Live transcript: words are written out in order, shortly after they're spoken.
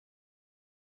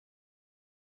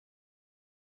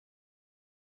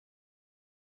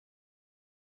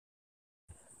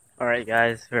Alright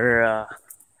guys, we're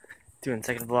doing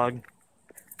second vlog.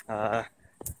 Uh,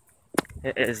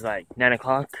 it is like 9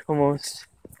 o'clock almost,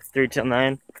 3 till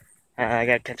 9. I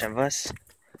gotta catch a bus.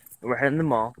 We're heading to the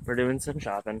mall, we're doing some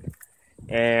shopping.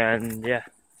 And yeah,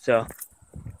 so,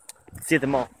 see you at the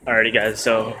mall. Alrighty guys,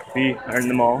 so we are in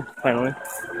the mall finally.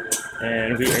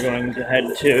 And we are going to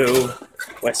head to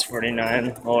West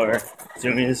 49 or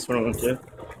Zoomies, one of them two.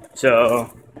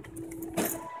 So,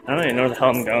 I don't even know where the hell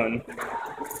I'm going.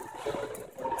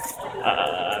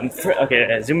 Okay,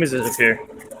 Zoomies is up here,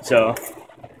 so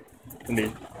I'm gonna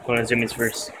be going to Zoomies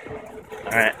first.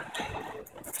 Alright.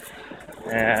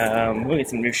 We'll get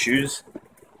some new shoes.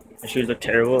 My shoes look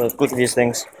terrible. Look at these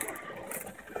things.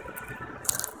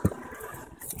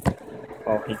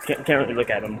 Oh, you can't really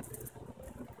look at them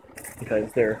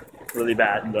because they're really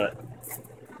bad, but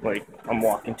like I'm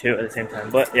walking too at the same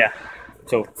time. But yeah,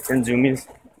 so we're in Zoomies,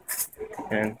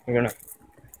 and we're gonna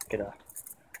get a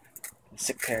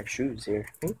sick pair of shoes here.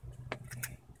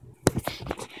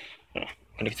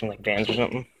 Gonna get some like Vans or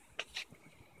something.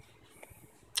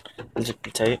 These are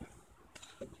pretty tight.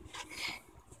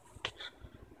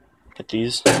 Get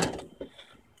these.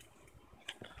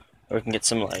 Or we can get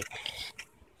some like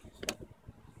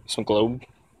some Globe,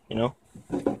 you know?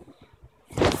 I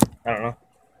don't know.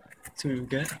 See what we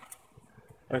get.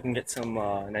 Or I can get some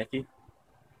Nike.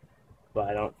 But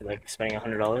I don't feel like spending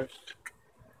 $100.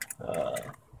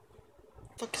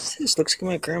 What the fuck is this? Looks like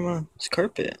my grandma's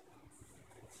carpet.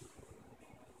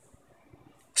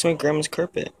 Looks like my grandma's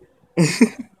carpet.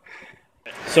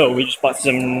 So we just bought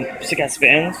some sick-ass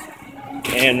Vans.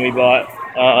 And we bought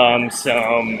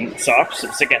some socks,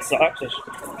 some sick-ass socks.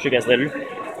 I'll show you guys later.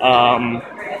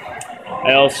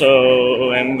 I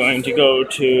also am going to go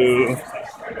to,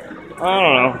 I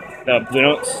don't know, the Blue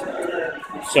Notes.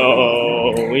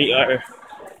 So we are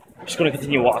just going to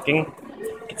continue walking,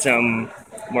 get some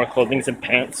more clothing, some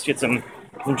pants, get some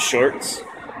shorts.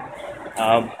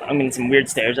 I'm getting some weird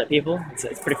stares at people. It's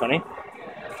pretty funny.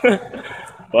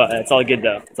 But it's all good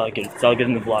though. It's all good. It's all good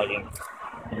in the vlogging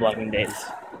days.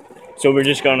 So we're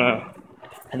just gonna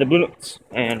head to Blue Notes,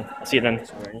 and I'll see you then.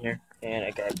 So we're in here, and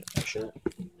I got a shirt,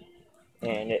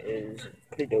 and it is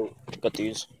pretty dope. Got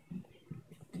these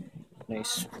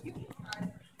nice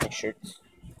shirts.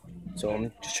 So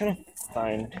I'm just trying to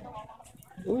find.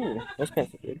 Ooh, those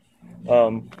pants are good.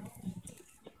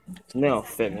 Something that'll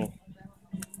fit me.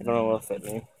 I don't know what'll fit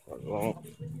me. What won't.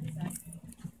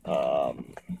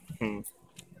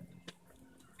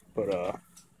 But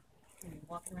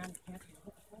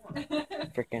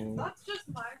freaking.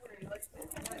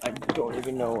 I don't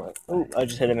even know what. Oh, I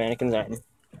just hit a mannequin's arm.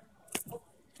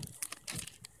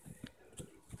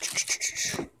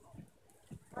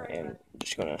 I'm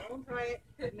just gonna.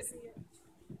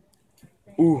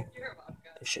 Ooh,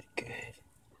 this shit good.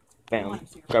 Bam.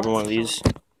 Grabbing one of these.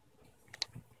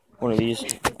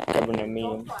 Grabbing a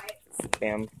medium.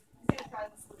 Bam.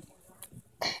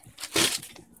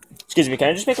 Excuse me, can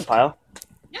I just make a pile?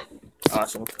 Yeah.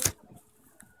 Awesome.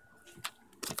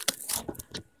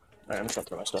 Alright, I'm just gonna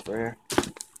throw my stuff right here.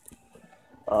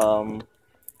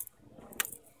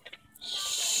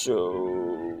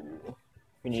 So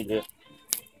we need to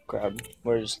grab.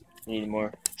 We need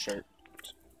more shirts.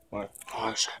 More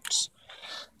shirts.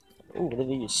 Oh, what are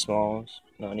these? Smalls?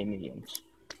 No, I need mediums.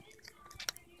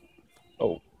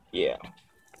 Oh, yeah.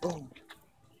 Boom.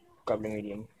 Grab the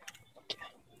medium. Okay.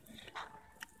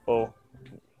 Oh,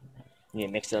 we need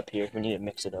to mix it up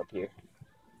here.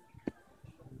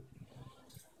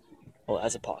 Oh, it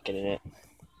has a pocket in it.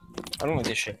 I don't like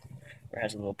this shit. It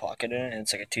has a little pocket in it, and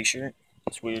it's like a t-shirt.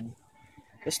 It's weird.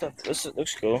 This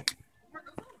looks cool.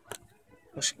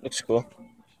 Looks cool.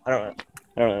 I don't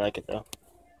really like it though.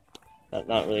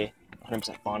 Not really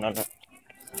 100% fond on it.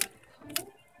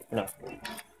 No.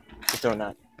 Just throwing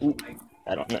that. Ooh,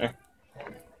 that on there.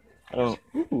 I don't.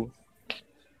 Ooh.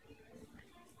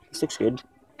 This looks good.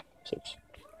 This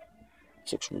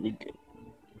looks really good.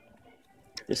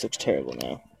 This looks terrible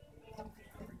now.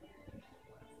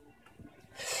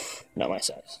 Not my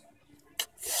size.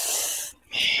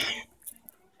 Man.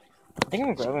 I think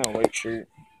I'm grabbing a white shirt.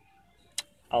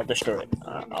 I'll destroy it.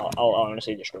 I'll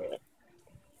honestly destroy it.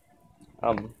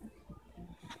 I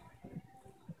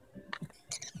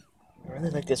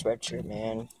really like this red shirt,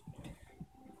 man.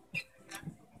 Do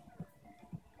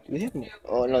we have more?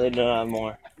 Oh, no, they don't have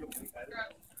more.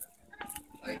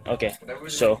 Okay,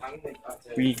 so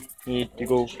we need to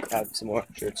go grab some more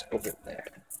shirts over there.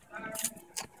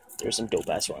 There's some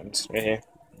dope-ass ones right here.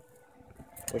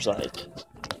 There's like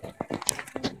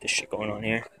this shit going on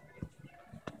here.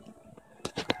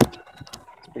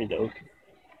 It's pretty dope.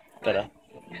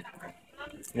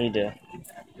 Need to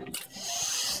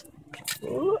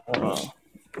Oh.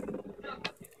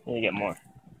 Need to get more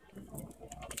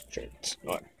shirts.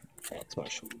 More pants, more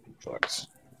shorts.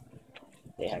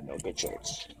 They have no good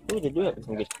shorts. Oh, they do have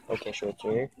some good, okay shorts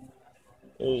right here.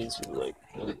 These are like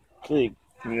really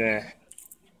meh.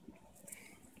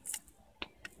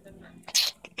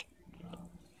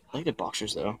 I like the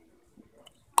boxers though.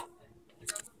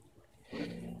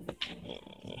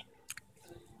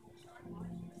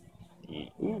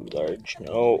 Ooh, large.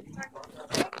 No.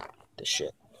 This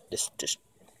shit. This.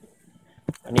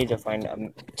 I need to find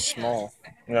a small,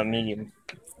 not medium.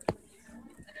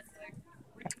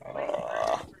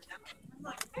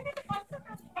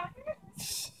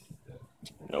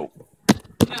 Nope.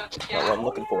 Not what I'm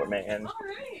looking for, man.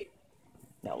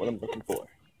 Not what I'm looking for.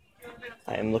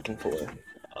 I am looking for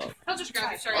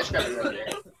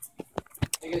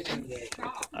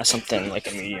something like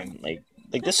a medium, like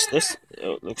this. This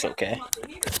looks okay.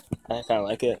 I kind of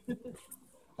like it.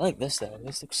 I like this though.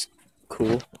 This looks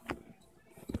cool.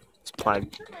 It's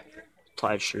plaid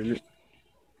shirt.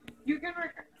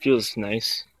 Feels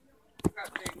nice.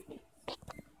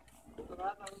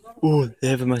 Ooh, they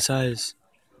have my size.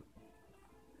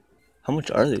 How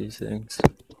much are these things?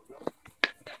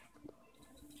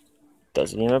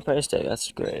 Doesn't even have a price tag.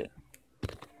 That's great.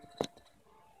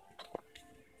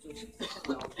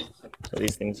 So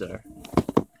these things are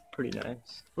pretty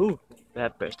nice. Ooh, they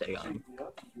have a price tag on them.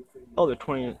 Oh, they're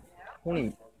 20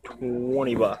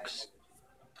 bucks.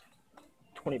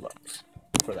 20 bucks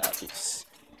for that piece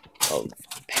of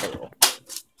apparel.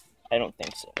 I don't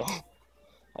think so.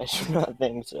 I do not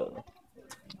think so.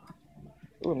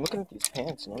 Ooh, I'm looking at these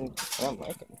pants and I'm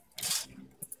liking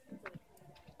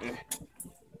them.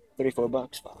 34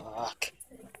 bucks. Fuck.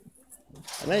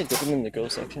 Am I dipping in the girl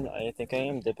section? I think I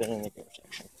am dipping in the girl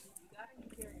section.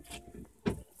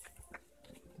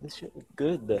 This shit look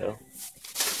good though.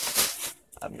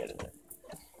 I'm getting it.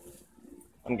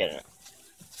 I'm getting it.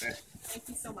 Thank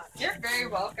you so much. You're very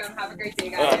welcome. Have a great day,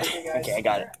 guys. Okay, I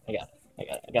got it.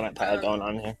 I got my pile going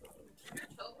on here.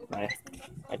 My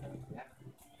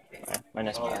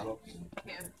nice pile.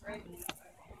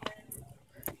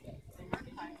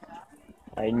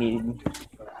 I need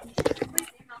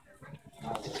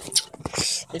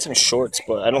some shorts,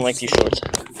 but I don't like these shorts.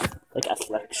 Like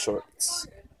athletic shorts.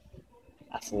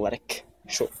 Athletic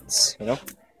shorts, you know?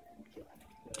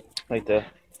 Like the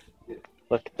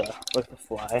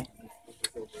fly.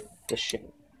 This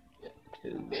shit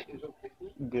is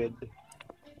good.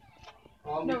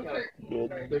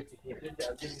 Good.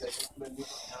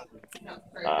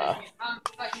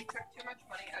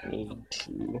 Need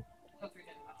to.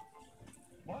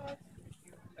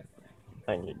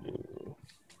 I need to.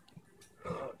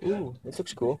 Ooh, this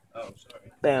looks cool.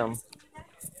 Bam.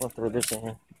 I'll throw this in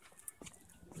here.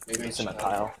 It's in my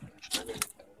pile.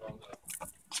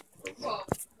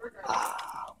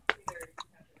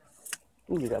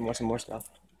 Ooh, you got some more stuff.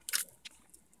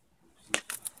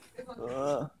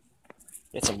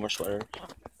 Get some more sweater.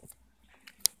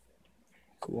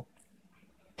 Cool.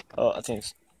 Oh, I think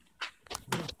it's.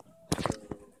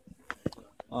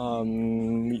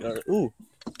 We are. Ooh.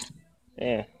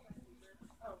 Yeah.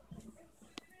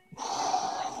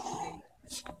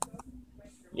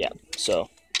 Yeah. So.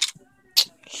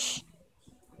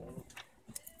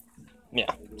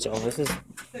 Yeah. So this is.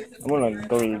 I'm gonna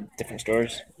go to different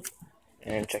stores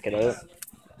and check it out.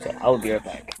 So I will be right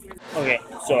back. Okay,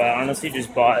 so I honestly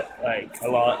just bought like a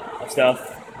lot of stuff,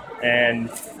 and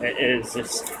it is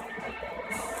just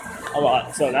a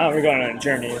lot. So now we're going on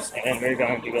Journeys, and we're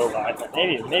going to go live.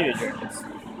 Maybe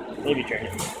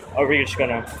Journeys, or we're just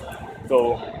gonna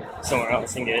go somewhere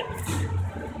else and get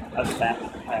a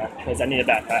backpack because I need a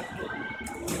backpack.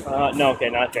 No, okay,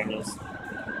 not Journeys.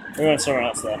 We're going somewhere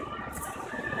else though.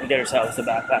 And get ourselves a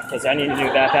backpack because I need a new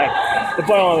backpack. The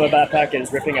bottom of the backpack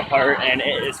is ripping apart and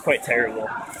it is quite terrible.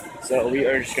 So we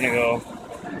are just gonna go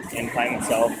and find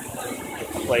myself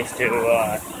a place to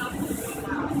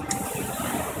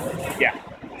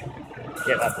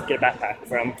get a backpack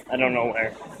from. I don't know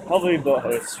where. Probably Boat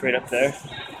House right up there.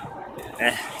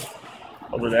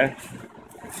 Over there.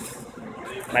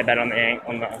 My bad on the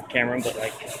camera, but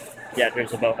like yeah,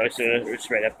 there's a Boat House. It's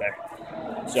right up there.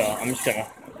 So I'm just gonna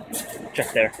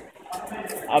check there.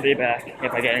 I'll be back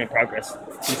if I get any progress.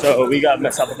 And so we got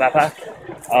myself a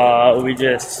backpack. We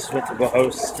just went to the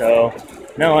host, so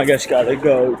now I just gotta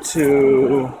go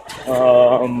to I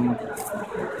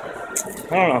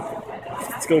don't know.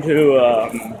 Let's go to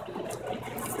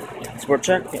Sport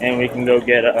Check and we can go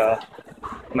get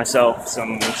myself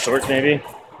some shorts maybe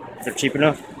if they're cheap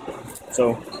enough.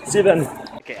 So see you then.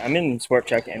 Okay, I'm in Sport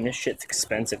Check and this shit's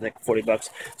expensive, like 40 bucks.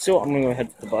 So I'm gonna go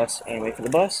head to the bus and wait for the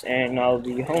bus and I'll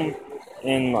be home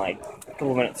in like a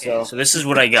couple minutes. So this is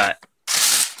what I got.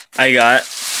 I got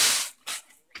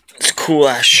this cool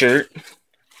ass shirt.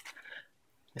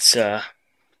 It's a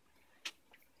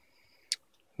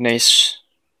nice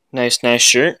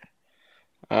shirt.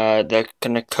 The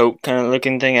kind of coat kind of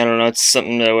looking thing. I don't know. It's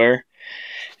something to wear.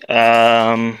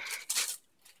 I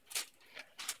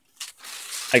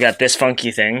got this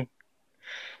funky thing.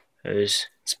 It's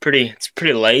pretty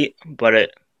light, but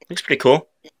it looks pretty cool.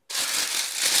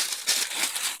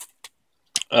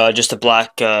 Just a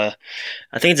black, I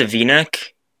think it's a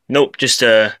V-neck. Nope, just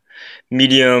a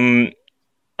medium,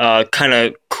 kind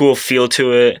of cool feel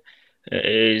to it. It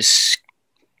is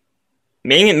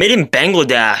made in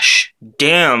Bangladesh.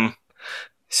 Damn.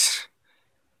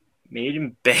 Made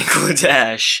in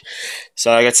Bangladesh.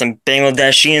 So I got some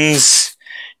Bangladeshians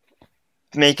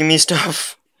making me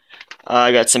stuff.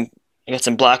 I got some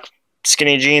black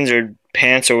skinny jeans or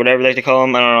pants or whatever they like to call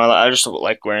them. I don't know. I just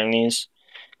like wearing these.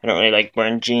 I don't really like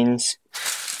wearing jeans.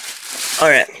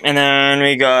 Alright, and then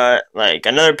we got like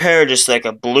another pair, just like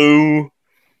a blue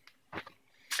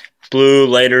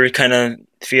lighter kind of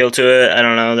feel to it. I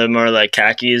don't know, they're more like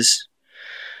khakis.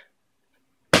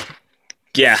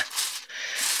 Yeah.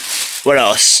 What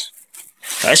else?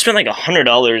 I spent like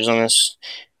 $100 on this.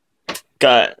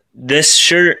 Got this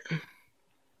shirt.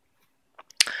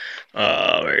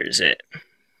 Where is it?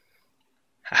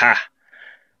 Haha.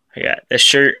 I got this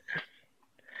shirt.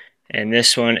 And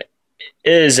this one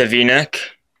is a V-neck.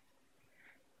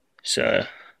 So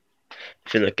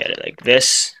if you look at it like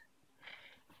this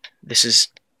is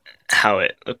how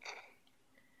it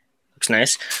looks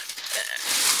nice.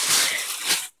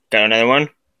 Got another one.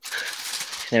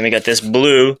 Then we got this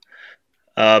blue,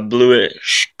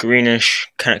 bluish, greenish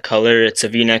kind of color. It's a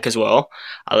V-neck as well.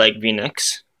 I like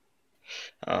V-necks.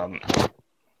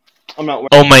 I'm not wearing.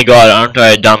 Oh my god, aren't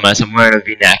I a dumbass? I'm wearing a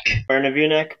V-neck. Wearing a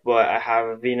V-neck, but I have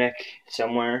a V-neck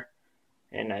somewhere,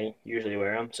 and I usually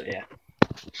wear them. So yeah.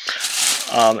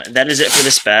 That is it for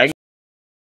this bag.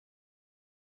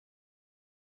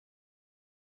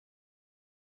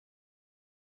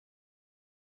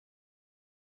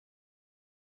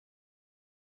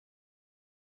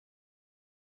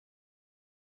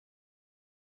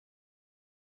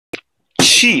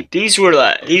 Cheap. These were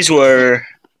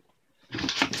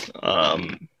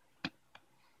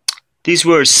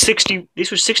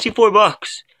 64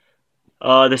 bucks.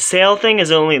 The sale thing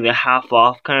is only the half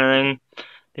off kind of thing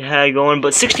they had going,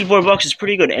 but 64 bucks is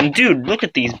pretty good. And dude, look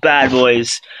at these bad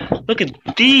boys. Look at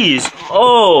these.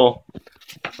 Oh,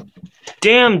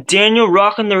 damn, Daniel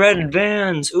rocking the red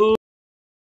Vans. Ooh,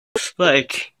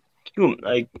 like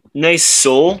nice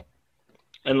sole,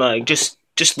 and like just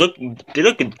they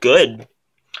look good,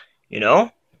 you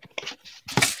know.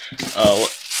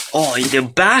 Oh, the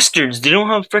bastards! They don't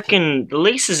have freaking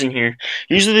laces in here.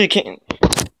 Usually they can't.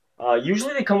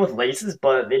 Usually they come with laces,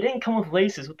 but they didn't come with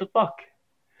laces. What the fuck?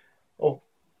 Oh,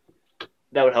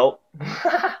 that would help.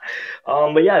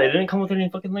 But yeah, they didn't come with any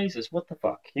fucking laces. What the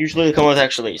fuck? Usually they come with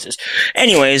extra laces.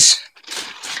 Anyways,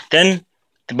 then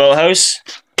the boathouse.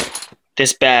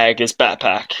 This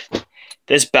backpack.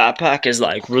 This backpack is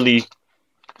like really,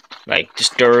 like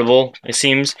just durable. It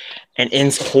seems,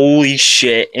 and holy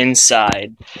shit,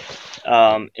 inside,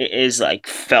 it is like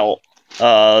felt.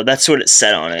 That's what it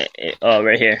said on it.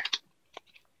 Right here.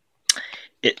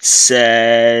 It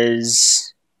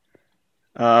says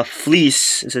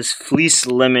fleece. It says fleece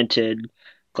limited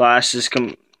glasses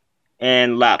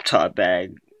and laptop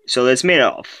bag. So it's made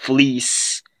out of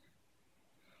fleece.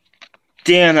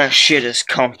 Damn, that shit is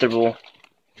comfortable.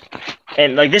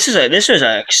 And like this is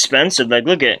expensive. Like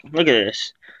look at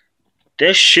this.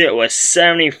 This shit was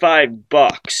 75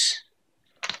 bucks.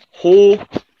 Holy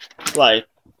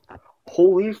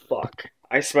fuck.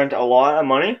 I spent a lot of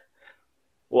money.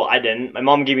 Well, I didn't. My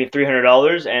mom gave me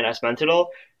 $300 and I spent it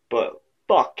all. But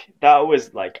fuck, that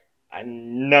was like a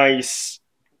nice.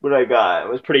 What I got, it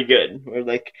was pretty good.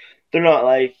 Like they're not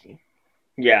like,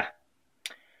 yeah.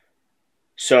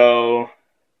 So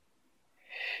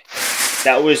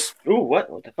that was. Ooh, what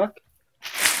the fuck?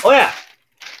 Oh yeah,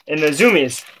 and the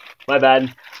Zoomies. My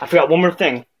bad. I forgot one more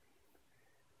thing.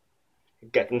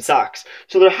 Get them socks.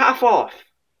 So they're half off.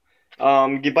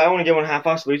 You buy one and get one half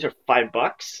off. So these are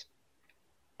 $5.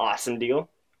 Awesome deal.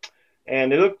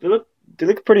 And they look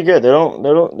pretty good. They don't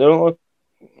look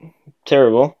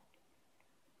terrible.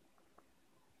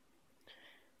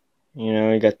 You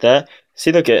know, you got that.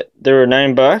 See, look at, they were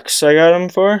 $9 I got them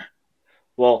for.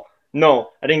 Well,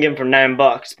 no, I didn't get them for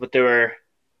 $9, but they were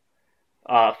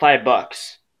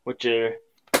 $5, which are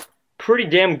pretty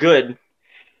damn good.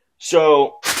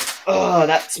 So,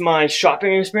 that's my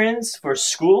shopping experience for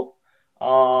school.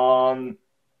 I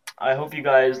I hope you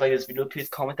guys like this video. Please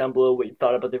comment down below what you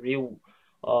thought about the video.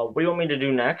 What do you want me to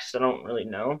do next? I don't really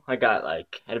know. I got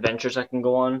like adventures I can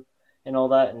go on and all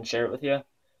that and share it with you.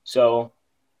 So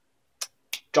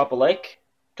drop a like,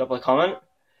 drop a comment,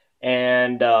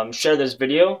 and share this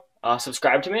video.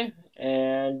 Subscribe to me,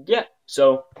 and yeah.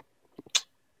 So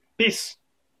peace.